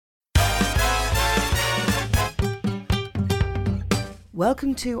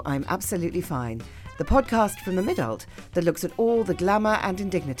Welcome to I'm Absolutely Fine, the podcast from the Midult that looks at all the glamour and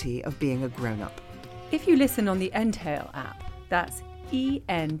indignity of being a grown-up. If you listen on the Entale app, that's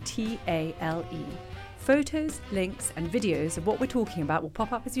E-N-T-A-L-E, photos, links and videos of what we're talking about will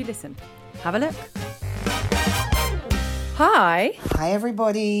pop up as you listen. Have a look. Hi. Hi,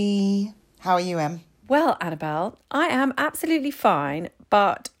 everybody. How are you, Em? Well, Annabelle, I am absolutely fine,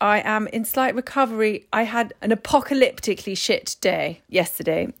 but I am in slight recovery. I had an apocalyptically shit day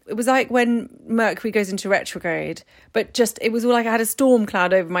yesterday. It was like when Mercury goes into retrograde, but it was all like I had a storm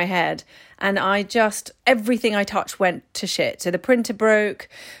cloud over my head, and everything I touched went to shit. So the printer broke,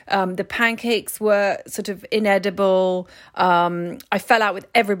 the pancakes were sort of inedible, I fell out with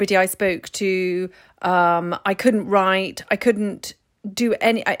everybody I spoke to, I couldn't write, I couldn't do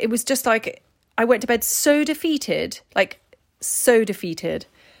any, it was just like, I went to bed so defeated,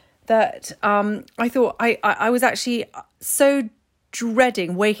 that I thought I was actually so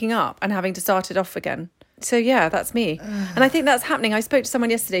dreading waking up and having to start it off again. So yeah, that's me. And I think that's happening. I spoke to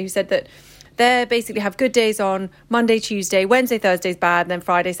someone yesterday who said that they basically have good days on Monday, Tuesday, Wednesday, Thursday's bad, and then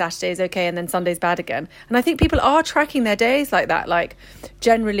Friday, Saturday's okay, and then Sunday's bad again. And I think people are tracking their days like that. Like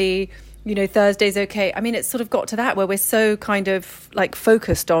generally, you know, Thursday's okay. I mean, it's sort of got to that where we're so kind of like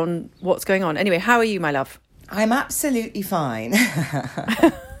focused on what's going on. Anyway, how are you, my love? I'm absolutely fine.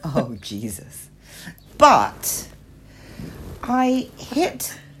 Oh, Jesus. But I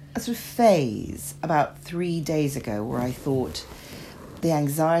hit a sort of phase about 3 days ago where I thought the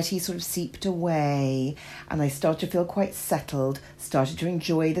anxiety sort of seeped away and I started to feel quite settled, started to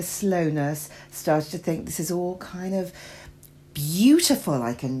enjoy the slowness, started to think this is all kind of beautiful.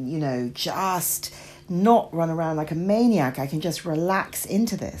 I can, just not run around like a maniac. I can just relax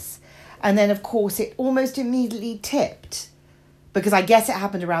into this. And then, of course, it almost immediately tipped because I guess it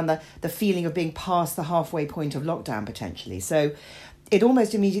happened around the feeling of being past the halfway point of lockdown, potentially. So it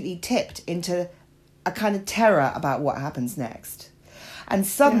almost immediately tipped into a kind of terror about what happens next. And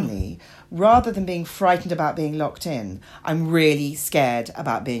suddenly, rather than being frightened about being locked in, I'm really scared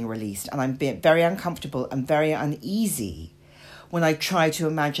about being released. And I'm very uncomfortable and very uneasy when I try to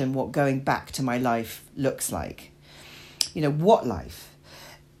imagine what going back to my life looks like. What life?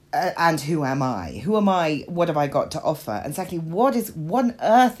 And who am I? Who am I? What have I got to offer? And exactly what on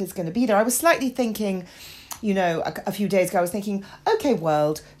earth is going to be there? I was slightly thinking, a few days ago, I was thinking, okay,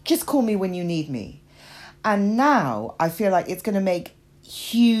 world, just call me when you need me. And now I feel like it's going to make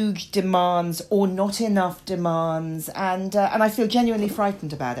huge demands or not enough demands. And I feel genuinely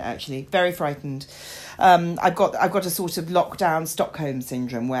frightened about it, actually, very frightened. I've got a sort of lockdown Stockholm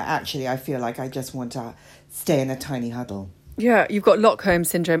syndrome where actually I feel like I just want to stay in a tiny huddle. Yeah, you've got Stockholm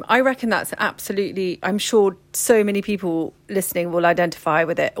syndrome. I reckon that's absolutely, I'm sure so many people listening will identify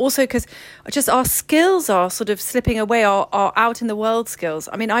with it. Also, because just our skills are sort of slipping away, our out in the world skills.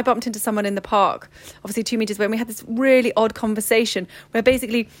 I mean, I bumped into someone in the park, obviously 2 meters away, and we had this really odd conversation where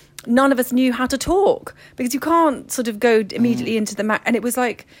basically none of us knew how to talk because you can't sort of go immediately into the and it was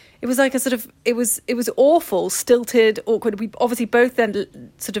like a sort of, it was awful, stilted, awkward. We obviously both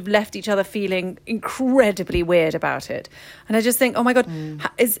then sort of left each other feeling incredibly weird about it. And I just think, oh my God,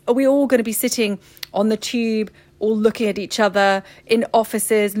 are we all going to be sitting on the tube, all looking at each other, in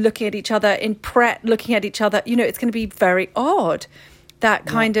offices, looking at each other, in Pret, looking at each other? It's going to be very odd. That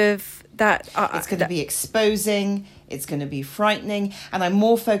kind of, that... it's going to be exposing, it's going to be frightening, and I'm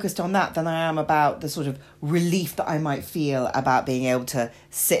more focused on that than I am about the sort of relief that I might feel about being able to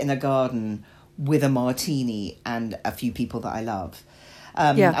sit in a garden with a martini and a few people that I love.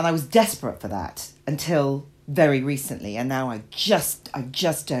 And I was desperate for that until very recently, and now I just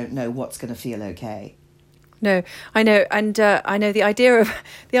don't know what's going to feel okay. No, I know, and I know the idea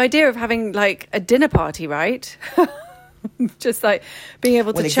of having like a dinner party, right? Just like being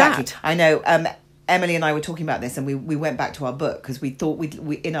able to chat. Exactly. I know. Emily and I were talking about this, and we went back to our book because we thought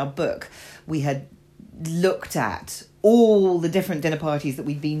we in our book we had looked at all the different dinner parties that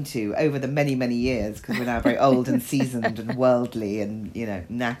we'd been to over the many, many years because we're now very old and seasoned and worldly and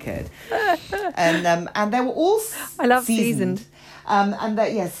knackered. And they were all I love seasoned. And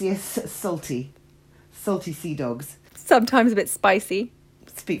that yes, salty sea dogs. Sometimes a bit spicy.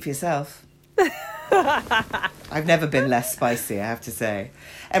 Speak for yourself. I've never been less spicy, I have to say.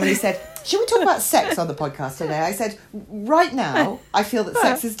 Emily said, should we talk about sex on the podcast today? I said, right now, I feel that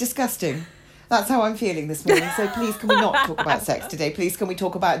sex is disgusting. That's how I'm feeling this morning. So please, can we not talk about sex today? Please, can we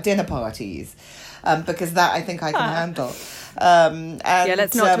talk about dinner parties? Because that I think I can handle.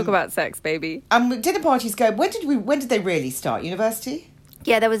 Let's not talk about sex, baby. Dinner parties go. When did they really start? University?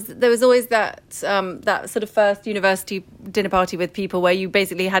 Yeah, there was always that that sort of first university dinner party with people where you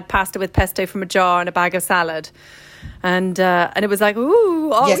basically had pasta with pesto from a jar and a bag of salad, and it was like,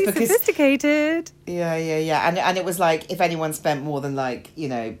 ooh, are we sophisticated? Yeah, and it was like, if anyone spent more than like, you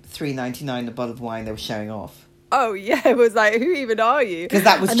know, $3.99 a bottle of wine, they were showing off. Oh yeah, it was like, who even are you? Because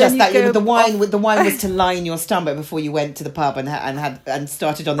that was just that, you know, the wine was to line your stomach before you went to the pub and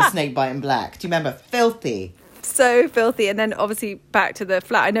started on the snake bite in black. Do you remember? Filthy. So filthy. And then obviously back to the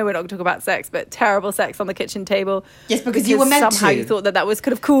flat. I know we're not going to talk about sex, but terrible sex on the kitchen table. Yes, because you were meant somehow to. You thought that was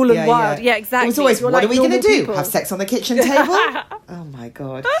kind of cool and wild. Yeah, exactly. It was always, what are we going to do? Have sex on the kitchen table? Oh my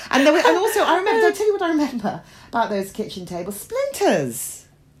God. And also, I remember, I'll tell you what I remember about those kitchen tables. Splinters.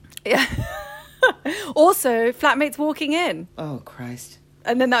 Yeah. Also, flatmates walking in. Oh, Christ.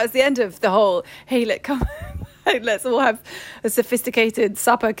 And then that was the end of the whole, hey, let's all have a sophisticated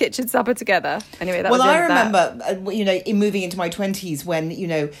kitchen supper together. Anyway, that was the end of that. I remember, you know, in moving into my 20s when, you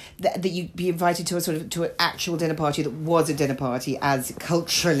know, that you'd be invited to to an actual dinner party that was a dinner party, as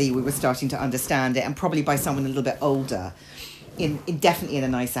culturally we were starting to understand it, and probably by someone a little bit older, definitely in a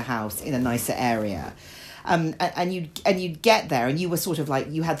nicer house, in a nicer area. And you'd get there, and you were sort of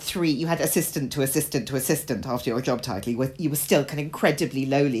like, you had assistant to assistant to assistant after your job title. You were still kind of incredibly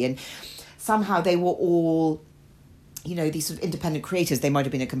lowly, and somehow they were all, you know, these sort of independent creators. They might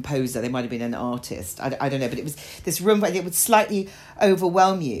have been a composer, they might have been an artist. I don't know, but it was this room where it would slightly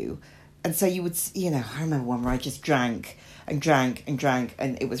overwhelm you, and so you would, you know, I remember one where I just drank, and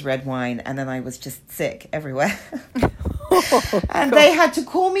it was red wine, and then I was just sick everywhere. And they had to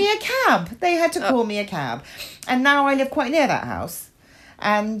call me a cab. And now I live quite near that house,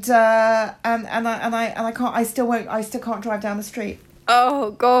 and I still can't drive down the street.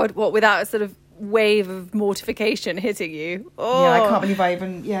 Oh God! What, without a sort of wave of mortification hitting you? Oh. Yeah, I can't believe I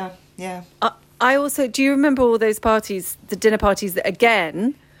even. Yeah. I also, do you remember all those parties, the dinner parties that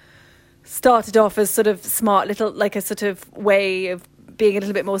again started off as sort of smart little, like a sort of way of being a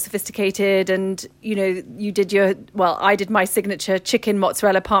little bit more sophisticated, and you know, I did my signature chicken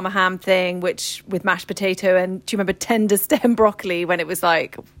mozzarella parma ham thing, which with mashed potato, and do you remember tender stem broccoli, when it was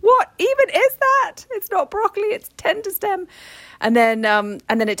like, what even is that? It's not broccoli, it's tender stem. And then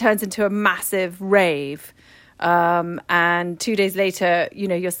it turns into a massive rave, and 2 days later, you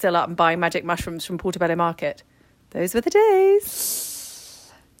know, you're still up and buying magic mushrooms from Portobello Market. Those were the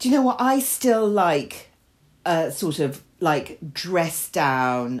days. Do you know what I still like? Sort of like dress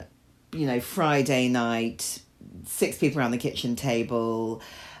down, you know, Friday night, 6 people around the kitchen table,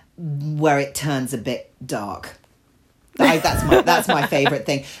 where it turns a bit dark. That's my favourite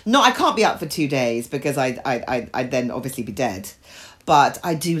thing. No, I can't be up for 2 days because I'd then obviously be dead. But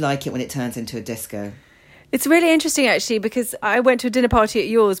I do like it when it turns into a disco. It's really interesting, actually, because I went to a dinner party at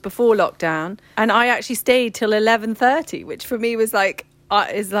yours before lockdown, and I actually stayed till 11:30, which for me was like,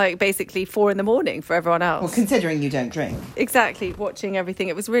 is like basically 4 a.m. for everyone else. Well, considering you don't drink. Exactly, watching everything.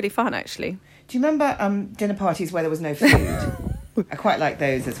 It was really fun, actually. Do you remember dinner parties where there was no food? I quite like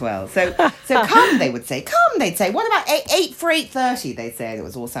those as well. So come, they would say. Come, they'd say. What about 8 for 8:30? They'd say. It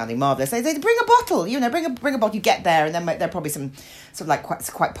was all sounding marvellous. They'd say, bring a bottle. You know, bring a bottle. You get there, and then there are probably some sort of like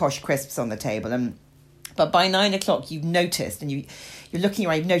quite posh crisps on the table. But by 9 o'clock, you've noticed, and you're looking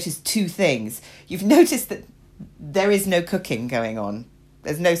around. You've noticed 2 things. You've noticed that there is no cooking going on.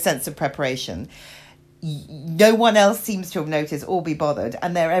 There's no sense of preparation. No one else seems to have noticed or be bothered,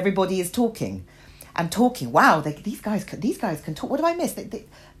 and everybody is talking. And talking. Wow, these guys can talk. What did I miss? Okay.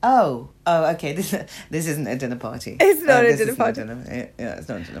 This isn't a dinner party. It's not a dinner party. It's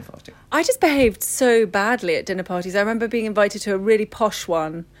not a dinner party. I just behaved so badly at dinner parties. I remember being invited to a really posh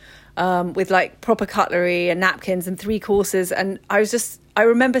one, with like proper cutlery and napkins and 3 courses, and I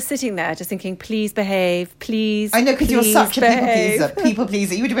remember sitting there just thinking, please behave, please. I know, because you're such a people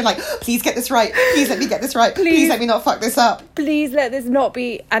pleaser. You would have been like, please get this right. Please let me get this right. Please let me not fuck this up. Please let this not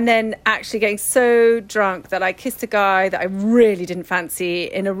be. And then actually getting so drunk that I kissed a guy that I really didn't fancy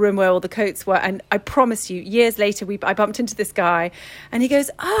in a room where all the coats were. And I promise you, years later, I bumped into this guy, and he goes,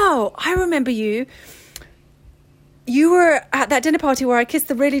 oh, I remember you. You were at that dinner party where I kissed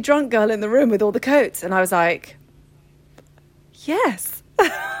the really drunk girl in the room with all the coats. And I was like, yes.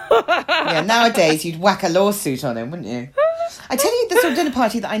 Yeah, nowadays you'd whack a lawsuit on him, wouldn't you? I tell you, the sort of dinner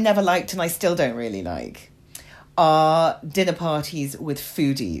party that I never liked, and I still don't really like, are dinner parties with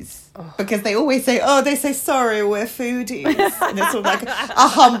foodies. Oh. Because they always say, sorry, we're foodies. And it's sort of like a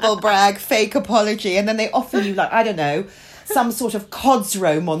humble brag, fake apology. And then they offer you, like, I don't know, some sort of cod's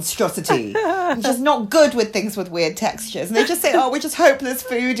roe monstrosity. I'm just not good with things with weird textures. And they just say, we're just hopeless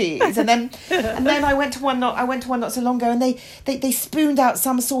foodies. And then I went to one not so long ago, and they spooned out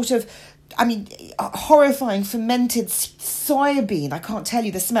some sort of I mean, horrifying fermented soybean. I can't tell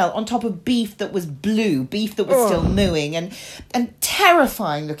you the smell, on top of beef that was blue, beef that was still mooing, and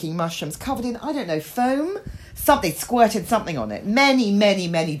terrifying looking mushrooms covered in, I don't know, foam. Something squirted something on it. Many, many,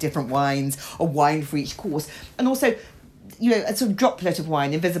 many different wines, a wine for each course, and also, you know, a sort of droplet of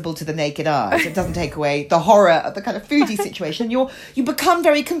wine invisible to the naked eye. So it doesn't take away the horror of the kind of foodie situation. You become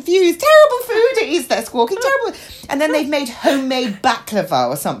very confused. Terrible foodies, they're squawking, terrible. And then they've made homemade baklava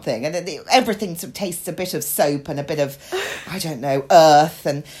or something, and everything sort of tastes a bit of soap and a bit of, I don't know, earth.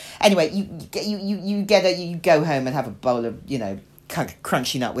 And anyway, you go home and have a bowl of, you know, kind of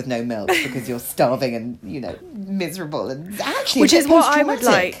crunchy nut with no milk because you're starving and, you know, miserable. And actually, which is what I would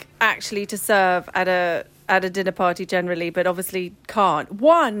like actually to serve at a dinner party generally, but obviously can't.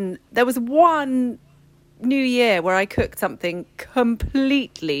 There was one New Year where I cooked something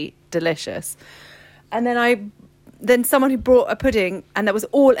completely delicious, and then someone who brought a pudding, and that was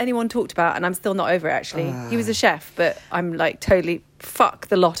all anyone talked about, and I'm still not over it actually. He was a chef, but I'm like totally fuck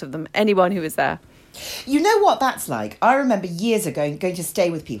the lot of them, anyone who was there. You know what that's like? I remember years ago going to stay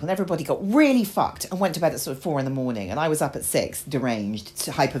with people and everybody got really fucked and went to bed at sort of 4 a.m. and I was up at 6, deranged,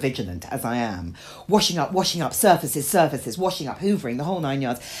 hypervigilant as I am, washing up surfaces, washing up, hoovering, the whole 9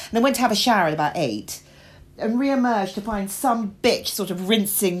 yards. And I went to have a shower at about 8 and re-emerged to find some bitch sort of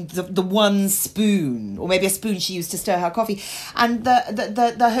rinsing the one spoon, or maybe a spoon she used to stir her coffee. And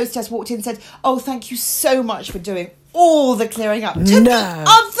the hostess walked in and said, "Oh, thank you so much for doing all the clearing up."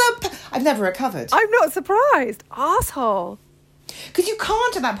 I've never recovered. I'm not surprised. Arsehole. Because you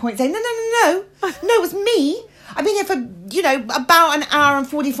can't at that point say, no, it was me. I've been here for, you know, about an hour and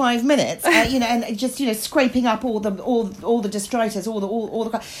 45 minutes, you know, and just, you know, scraping up all the detritus, all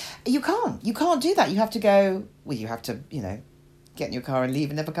the. You can't do that. You have to go. Well, you have to, you know, get in your car and leave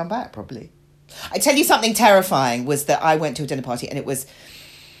and never come back. Probably. I tell you something terrifying was that I went to a dinner party and it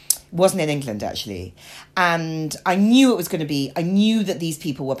wasn't in England actually, and I knew that these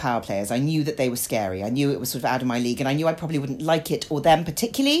people were power players. I knew that they were scary. I knew it was sort of out of my league, and I knew I probably wouldn't like it or them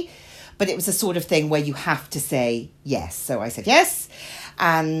particularly, but it was the sort of thing where you have to say yes. So I said yes,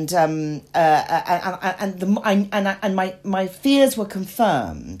 and my fears were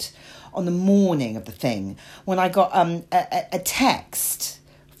confirmed on the morning of the thing when I got a text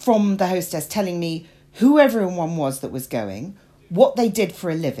from the hostess telling me who everyone was that was going, what they did for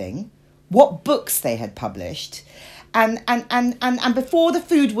a living, what books they had published, and before the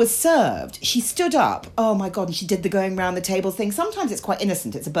food was served, she stood up. Oh my God! And she did the going round the table thing. Sometimes it's quite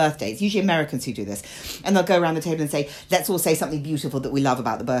innocent. It's a birthday. It's usually Americans who do this, and they'll go around the table and say, "Let's all say something beautiful that we love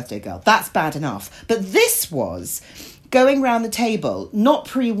about the birthday girl." That's bad enough, but this was going round the table, not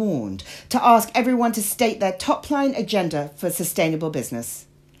pre-warned, to ask everyone to state their top-line agenda for sustainable business,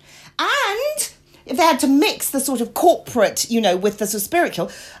 and if they had to mix the sort of corporate, you know, with the sort of spiritual,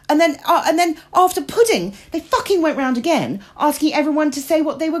 and then after pudding, they fucking went round again, asking everyone to say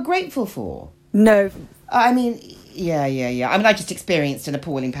what they were grateful for. No. I mean, yeah. I mean, I just experienced an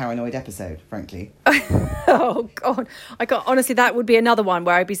appalling paranoid episode, frankly. Oh, God. Honestly, that would be another one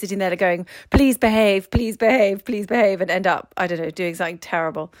where I'd be sitting there going, please behave, please behave, please behave, and end up, I don't know, doing something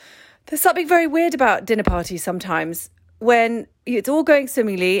terrible. There's something very weird about dinner parties sometimes, when it's all going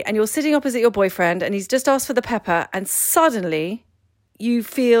swimmingly and you're sitting opposite your boyfriend and he's just asked for the pepper, and suddenly you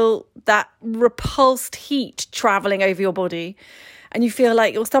feel that repulsed heat travelling over your body and you feel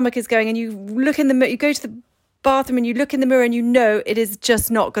like your stomach is going, and you look in the mirror, you go to the bathroom and you look in the mirror and you know it is just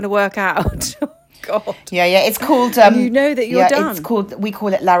not going to work out. Oh, God. Yeah, it's called... and you know that you're done. We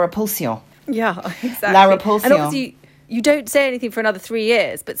call it la repulsion. Yeah, exactly. La repulsion. And obviously... You don't say anything for another 3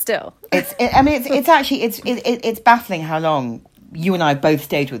 years, but still. It's baffling how long you and I both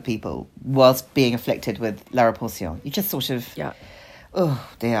stayed with people whilst being afflicted with la repulsion. You just sort of, oh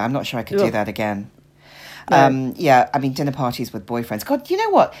dear, I'm not sure I could do that again. No. I mean, dinner parties with boyfriends. God, you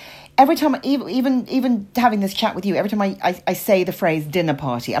know what? Every time, even having this chat with you, every time I say the phrase dinner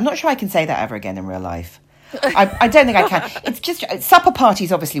party, I'm not sure I can say that ever again in real life. I don't think I can. It's just, supper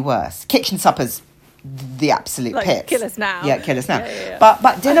parties obviously worse. Kitchen suppers, the absolute like, pits. Kill us now. Yeah, kill us now. Yeah.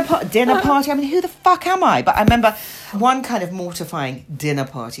 But dinner party, I mean, who the fuck am I? But I remember one kind of mortifying dinner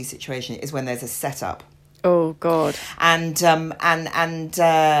party situation is when there's a setup. Oh, God. And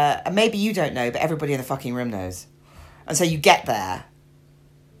maybe you don't know, but everybody in the fucking room knows. And so you get there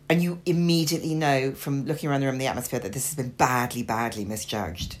and you immediately know from looking around the room, the atmosphere, that this has been badly, badly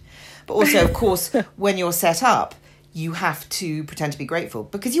misjudged. But also, of course, when you're set up, you have to pretend to be grateful,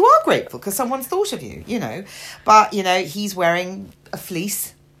 because you are grateful because someone's thought of you, you know. But, you know, he's wearing a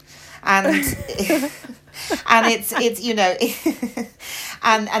fleece and And it's you know,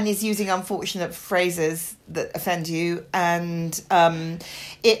 and is using unfortunate phrases that offend you, and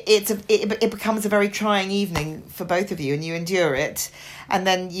it becomes a very trying evening for both of you, and you endure it, and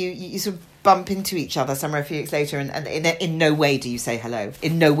then you sort of bump into each other somewhere a few weeks later, and in no way do you say hello.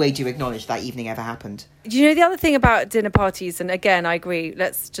 In no way do you acknowledge that evening ever happened. Do you know the other thing about dinner parties, and again, I agree,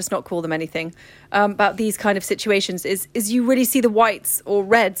 let's just not call them anything, about these kind of situations is you really see the whites or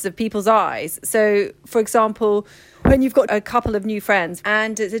reds of people's eyes. So, for example, when you've got a couple of new friends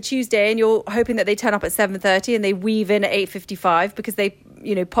and it's a Tuesday and you're hoping that they turn up at 7:30 and they weave in at 8:55 because they,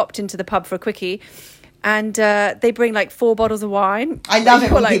 popped into the pub for a quickie, and they bring like 4 bottles of wine. I love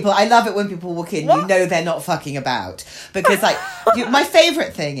it when people walk in. What? You know they're not fucking about, because my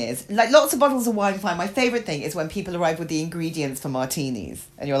favourite thing is lots of bottles of wine. Fine. My favourite thing is when people arrive with the ingredients for martinis,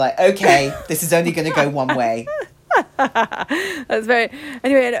 and you're like, okay, this is only going to go one way. That's very.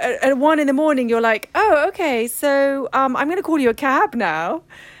 Anyway, at 1 a.m, you're like, oh, okay, so I'm going to call you a cab now,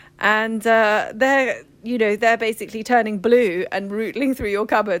 and they're basically turning blue and rooting through your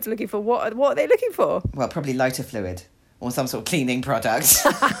cupboards looking for what are they looking for? Well, probably lighter fluid or some sort of cleaning product.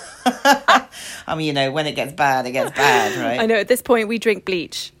 I mean, when it gets bad, right? I know. At this point, we drink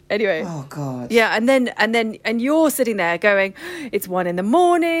bleach. Anyway. Oh God. Yeah, and you're sitting there going, it's 1 a.m,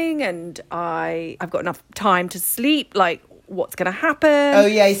 and I've got enough time to sleep. Like, what's going to happen? Oh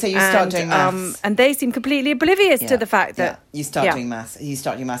yeah, so you start doing maths, and they seem completely oblivious to the fact that you start doing maths. You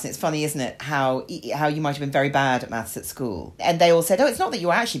start doing maths. And it's funny, isn't it, how you might have been very bad at maths at school, and they all said, "Oh, it's not that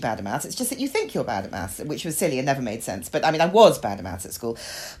you're actually bad at maths. It's just that you think you're bad at maths," which was silly and never made sense. But I mean, I was bad at maths at school,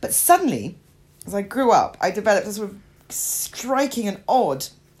 but suddenly, as I grew up, I developed a sort of striking and odd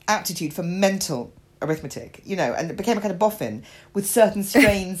aptitude for mental arithmetic, and it became a kind of boffin with certain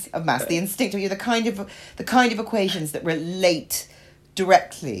strains of maths. The instinctive, the kind of equations that relate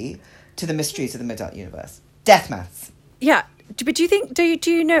directly to the mysteries of the mid-adult universe. Death maths. Yeah, but do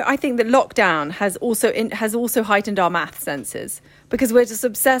you know? I think that lockdown has also heightened our math senses, because we're just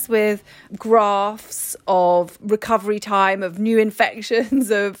obsessed with graphs of recovery time, of new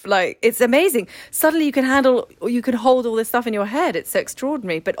infections, of it's amazing. Suddenly you can hold all this stuff in your head. It's so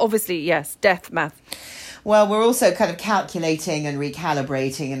extraordinary. But obviously, yes, death math. Well, we're also kind of calculating and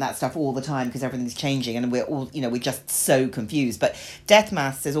recalibrating and that stuff all the time because everything's changing, and we're all, we're just so confused. But death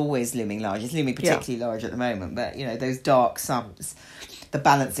maths is always looming large. It's looming particularly large at the moment. But, those dark sums, the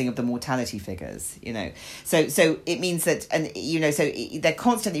balancing of the mortality figures, So it means that, and, they're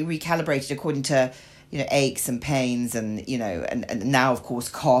constantly recalibrated according to, aches and pains and, and now, of course,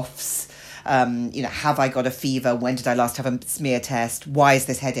 coughs. Have I got a fever? When did I last have a smear test? Why is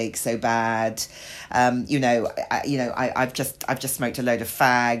this headache so bad? I've just smoked a load of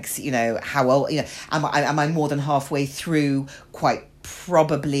fags. How old? Am I more than halfway through? Quite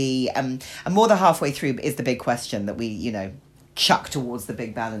probably. And more than halfway through is the big question that we, chuck towards the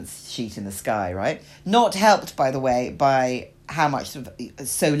big balance sheet in the sky, right? Not helped, by the way, by how much sort of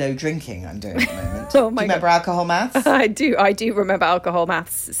solo drinking I'm doing at the moment. Oh my do you remember alcohol maths? I do remember alcohol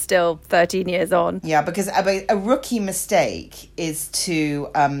maths, still 13 years on. Yeah, because a rookie mistake is to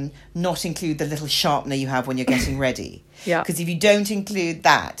not include the little sharpener you have when you're getting ready. Yeah. Because if you don't include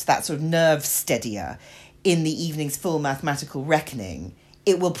that sort of nerve steadier in the evening's full mathematical reckoning,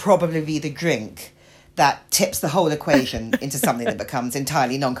 it will probably be the drink that tips the whole equation into something that becomes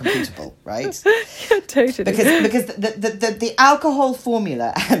entirely non-computable, right? Yeah, totally. Because the alcohol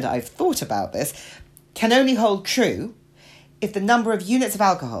formula, and I've thought about this, can only hold true if the number of units of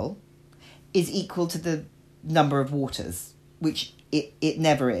alcohol is equal to the number of waters, which it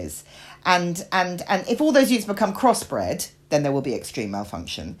never is. And if all those units become crossbred, then there will be extreme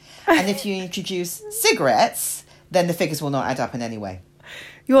malfunction. And if you introduce cigarettes, then the figures will not add up in any way.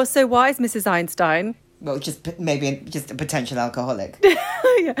 You're so wise, Mrs. Einstein. Well, maybe just a potential alcoholic.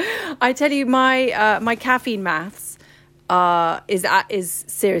 Yeah. I tell you, my caffeine maths is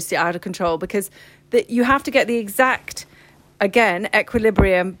seriously out of control, because you have to get the exact, again,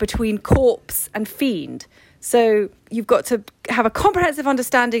 equilibrium between corpse and fiend. So you've got to have a comprehensive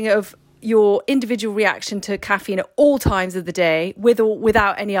understanding of your individual reaction to caffeine at all times of the day, with or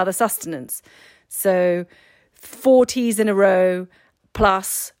without any other sustenance. So 4 teas in a row,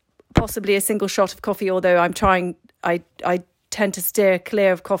 plus possibly a single shot of coffee, although I tend to steer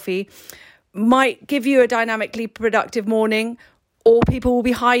clear of coffee, might give you a dynamically productive morning, or people will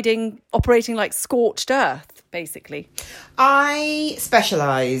be operating like scorched earth, basically. I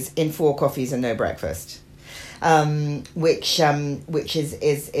specialise in 4 coffees and no breakfast, which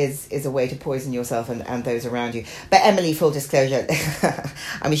is a way to poison yourself and those around you. But Emily, full disclosure,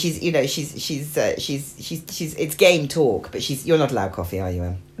 I mean, she's it's game talk, but you're not allowed coffee, are you,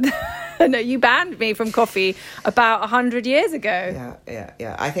 Em? No, you banned me from coffee about 100 years ago.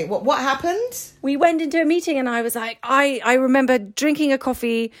 Yeah. I think what happened? We went into a meeting and I was like, I remember drinking a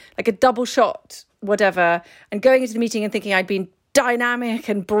coffee, like a double shot, whatever, and going into the meeting and thinking I'd been dynamic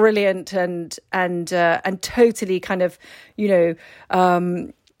and brilliant and totally kind of,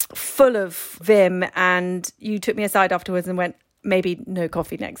 full of vim. And you took me aside afterwards and went, maybe no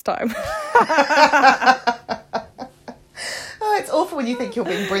coffee next time. Oh, it's awful when you think you're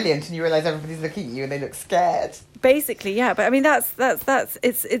being brilliant and you realise everybody's looking at you and they look scared. Basically, yeah. But I mean, that's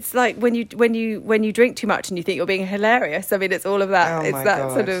it's like when you drink too much and you think you're being hilarious. I mean, it's all of that. Oh, it's my that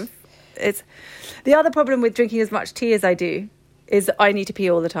God. sort of. It's the other problem with drinking as much tea as I do is I need to pee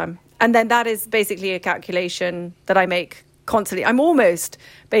all the time, and then that is basically a calculation that I make constantly. I'm almost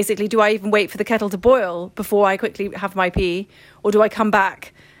basically, do I even wait for the kettle to boil before I quickly have my pee, or do I come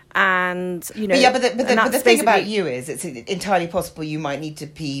back? And but the thing about you is it's entirely possible you might need to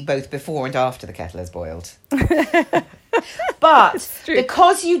pee both before and after the kettle has boiled. But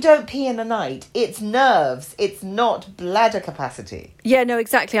because you don't pee in the night, it's nerves, it's not bladder capacity. Yeah, no,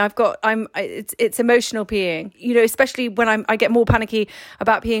 exactly. It's emotional peeing, especially when I get more panicky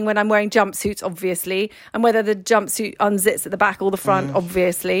about peeing when I'm wearing jumpsuits, obviously, and whether the jumpsuit unzips at the back or the front,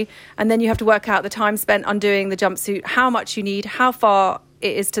 obviously. And then you have to work out the time spent undoing the jumpsuit, how much you need, how far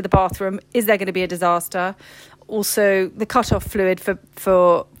it is to the bathroom. Is there going to be a disaster? Also, the cut-off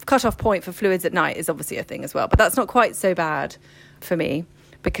point for fluids at night is obviously a thing as well. But that's not quite so bad for me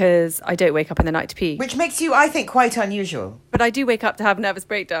because I don't wake up in the night to pee. Which makes you, I think, quite unusual. But I do wake up to have nervous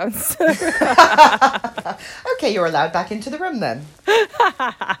breakdowns. Okay, you're allowed back into the room then.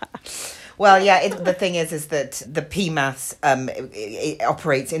 Well, yeah, the thing is that the pee maths it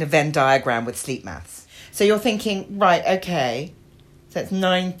operates in a Venn diagram with sleep maths. So you're thinking, right, okay, so it's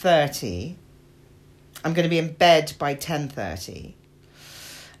 9:30. I'm going to be in bed by 10:30,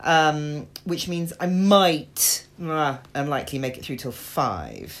 which means I might unlikely make it through till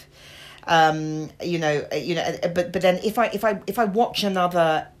 5. But then if I watch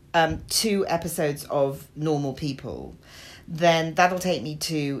another 2 episodes of Normal People, then that'll take me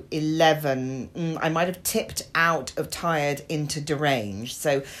to 11. I might have tipped out of tired into deranged.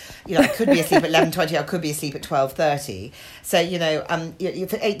 So, I could be asleep at 11:20. I could be asleep at 12:30. So,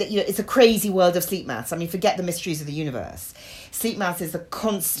 it's a crazy world of sleep maths. I mean, forget the mysteries of the universe. Sleep maths is the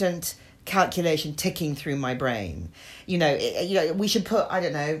constant calculation ticking through my brain. We should put, I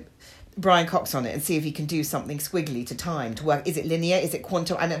don't know, Brian Cox on it and see if he can do something squiggly to time to work. Is it linear? Is it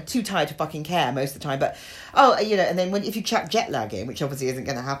quantum? And I'm too tired to fucking care most of the time. But and then if you chuck jet lag in, which obviously isn't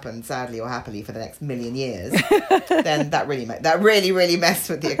going to happen, sadly or happily, for the next million years, then that really messed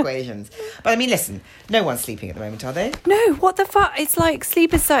with the equations. But I mean, listen, no one's sleeping at the moment, are they? No, what the fuck? It's like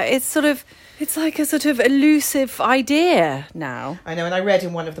sleep is it's like a sort of elusive idea now. I know, and I read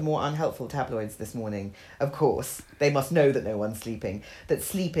in one of the more unhelpful tabloids this morning, of course, they must know that no one's sleeping, that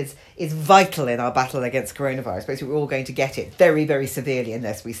sleep is vital in our battle against coronavirus. Basically, we're all going to get it very, very severely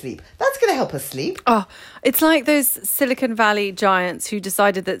unless we sleep. That's going to help us sleep. Oh, it's like those Silicon Valley giants who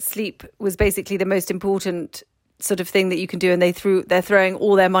decided that sleep was basically the most important sort of thing that you can do, and they're throwing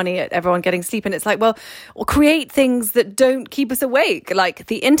all their money at everyone getting sleep. And it's like, well, create things that don't keep us awake, like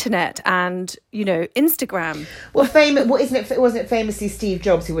the internet and Instagram. Well, wasn't it famously Steve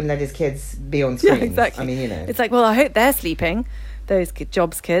Jobs who wouldn't let his kids be on screens? Yeah, exactly. I mean, it's like, well, I hope they're sleeping, those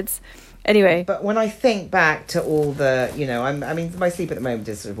Jobs kids. Anyway, but when I think back to all the, I mean, my sleep at the moment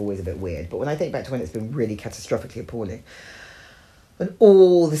is sort of always a bit weird. But when I think back to when it's been really catastrophically appalling, and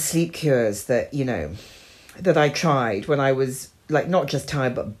all the sleep cures that that I tried when I was like not just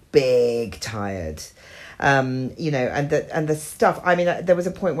tired but big tired, and the stuff. I mean, there was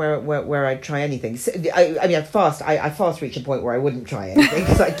a point where I'd try anything. So, I fast reached a point where I wouldn't try anything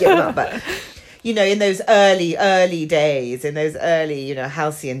because I'd given up. But in those early days, in those early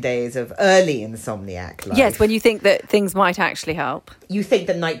halcyon days of early insomniac life. Yes, when you think that things might actually help. You think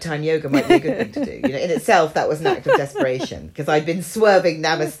that nighttime yoga might be a good thing to do. In itself, that was an act of desperation because I'd been swerving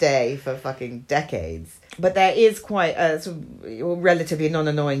namaste for fucking decades. But there is quite a sort of relatively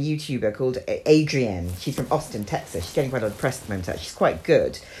non-annoying YouTuber called Adrienne. She's from Austin, Texas. She's getting quite a lot of press at the moment, actually. She's quite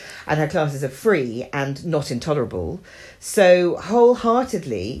good. And her classes are free and not intolerable. So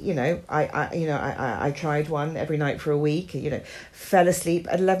wholeheartedly, I tried one every night for a week, fell asleep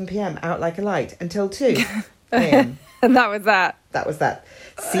at 11 p.m, out like a light, until 2 a.m. And that was that. That was that.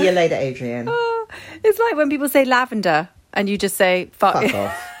 See you later, Adrienne. Oh, it's like when people say lavender and you just say, fuck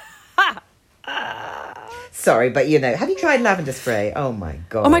off. Sorry, but have you tried lavender spray? Oh my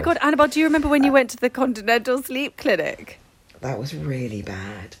God. Oh my God, Annabelle, do you remember when you went to the Continental Sleep Clinic? That was really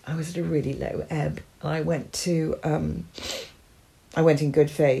bad. I was at a really low ebb. I went in good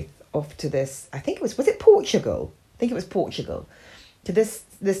faith off to this, I think was it Portugal? I think it was Portugal, to this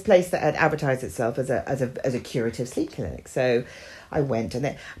place that had advertised itself as a curative sleep clinic. So I went, and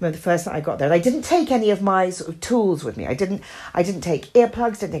I remember the first night I got there, and I didn't take any of my sort of tools with me. I didn't take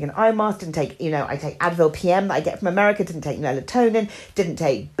earplugs, didn't take an eye mask, didn't take, I take Advil PM that I get from America, didn't take melatonin, didn't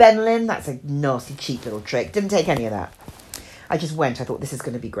take Benylin, that's a nasty cheap little trick, didn't take any of that. I just went, I thought this is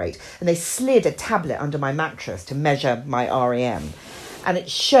going to be great. And they slid a tablet under my mattress to measure my REM. And it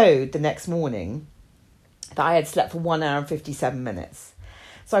showed the next morning that I had slept for 1 hour and 57 minutes.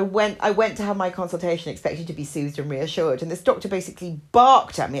 So I went to have my consultation expecting to be soothed and reassured. And this doctor basically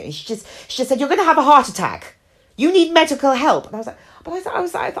barked at me. And she just said, "You're going to have a heart attack. You need medical help." And I was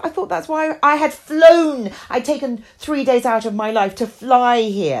like, I thought that's why I had flown. I'd taken 3 days out of my life to fly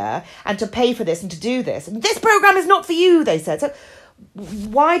here and to pay for this and to do this. And this program is not for you, they said. So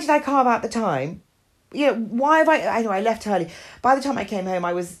why did I carve out the time? Why have I left early. By the time I came home,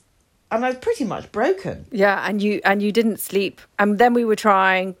 I was pretty much broken. Yeah, and you didn't sleep. And then we were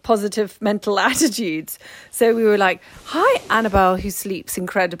trying positive mental attitudes. So we were like, "Hi, Annabelle, who sleeps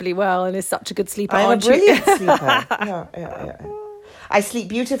incredibly well and is such a good sleeper, aren't you?" I'm a brilliant sleeper. Yeah. I sleep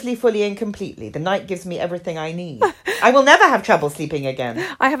beautifully, fully and completely. The night gives me everything I need. I will never have trouble sleeping again.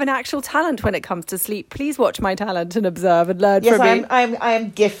 I have an actual talent when it comes to sleep. Please watch my talent and observe and learn from me. Yes, I am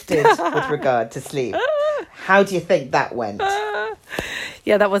gifted with regard to sleep. How do you think that went?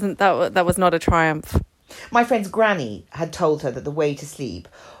 Yeah, that was not a triumph. My friend's granny had told her that the way to sleep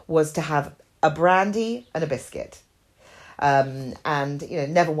was to have a brandy and a biscuit. And,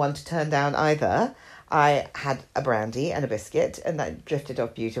 never one to turn down either. I had a brandy and a biscuit, and that drifted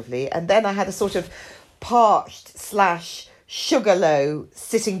off beautifully. And then I had a sort of parched / sugar low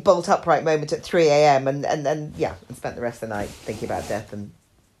sitting bolt upright moment at 3 a.m. and spent the rest of the night thinking about death and,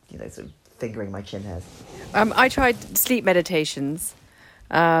 sort of fingering my chin hairs. I tried sleep meditations.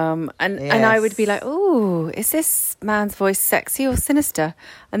 And I would be like, "Oh, is this man's voice sexy or sinister?"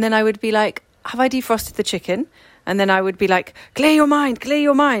 And then I would be like, "Have I defrosted the chicken?" And then I would be like, clear your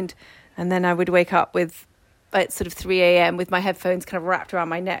mind." And then I would wake up at sort of 3 a.m. with my headphones kind of wrapped around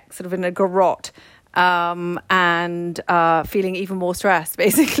my neck, sort of in a garrote, and feeling even more stressed,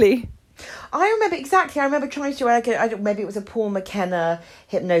 basically. I remember trying to do maybe it was a Paul McKenna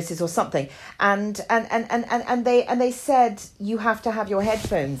hypnosis or something, and they said you have to have your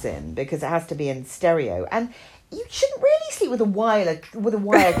headphones in because it has to be in stereo, and you shouldn't really sleep with a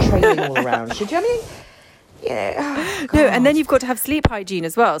wire trailing all around, should you? I mean, oh, no, and then you've got to have sleep hygiene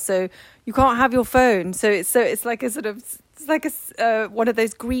as well, so you can't have your phone. So it's like one of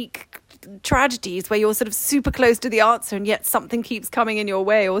those Greek tragedies where you're sort of super close to the answer and yet something keeps coming in your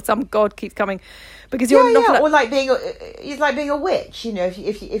way, or some god keeps coming because you're not. Or it's like being a witch.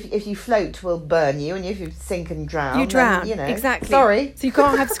 If you float, will burn you, and if you sink and drown, you drown. Then, exactly. Sorry. So you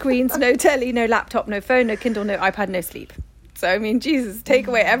can't have screens, no telly, no laptop, no phone, no Kindle, no iPad, no sleep. So I mean, Jesus, take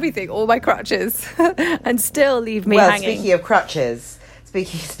away everything, all my crutches, and still leave me hanging. Speaking of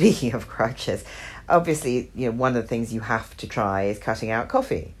crutches, obviously, one of the things you have to try is cutting out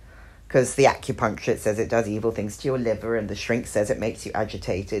coffee. Because the acupuncturist says it does evil things to your liver, and the shrink says it makes you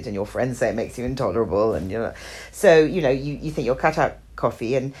agitated, and your friends say it makes you intolerable, and so you think you'll cut out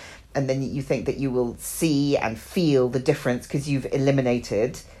coffee, and then you think that you will see and feel the difference because you've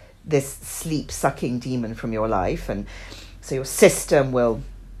eliminated this sleep sucking demon from your life, and so your system will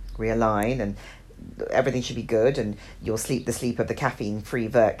realign, and everything should be good, and you'll sleep the sleep of the caffeine free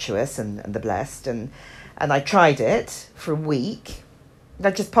virtuous and the blessed, and I tried it for a week.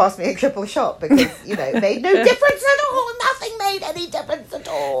 That just passed me a triple shot because, it made no difference at all. Nothing made any difference at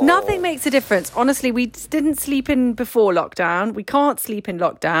all. Nothing makes a difference. Honestly, we didn't sleep in before lockdown. We can't sleep in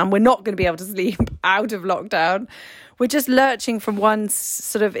lockdown. We're not going to be able to sleep out of lockdown. We're just lurching from one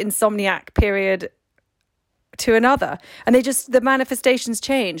sort of insomniac period to another, and the manifestations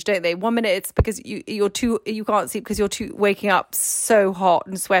change, don't they? 1 minute it's because you can't sleep because you're waking up so hot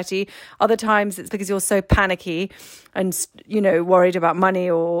and sweaty. Other times it's because you're so panicky and worried about money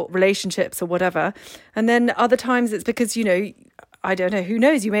or relationships or whatever. And then other times it's because I don't know, who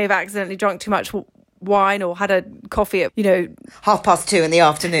knows, you may have accidentally drunk too much wine or had a coffee at 2:30 in the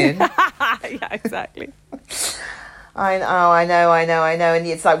afternoon. Yeah, exactly. I know. And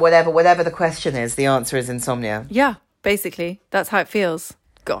it's like whatever the question is, the answer is insomnia. Yeah, basically. That's how it feels.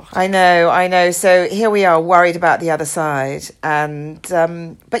 God. I know. So here we are, worried about the other side. And,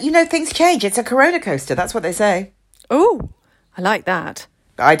 but things change. It's a corona coaster. That's what they say. Oh, I like that.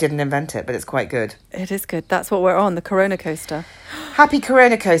 I didn't invent it, but it's quite good. It is good. That's what we're on, the corona coaster. Happy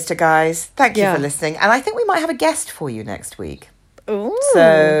corona coaster, guys. Thank you for listening. And I think we might have a guest for you next week. Ooh.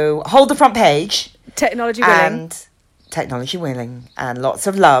 So hold the front page. Technology willing. And technology willing, and lots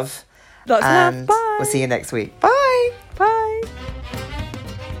of love. Lots of love. Bye. We'll see you next week. Bye. Bye.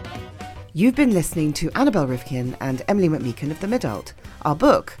 You've been listening to Annabel Rivkin and Emily McMeekan of The Midult. Our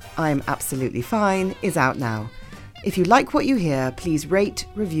book, I'm Absolutely Fine, is out now. If you like what you hear, please rate,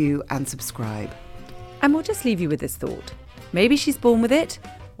 review and subscribe. And we'll just leave you with this thought. Maybe she's born with it,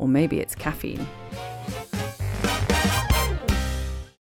 or maybe it's caffeine.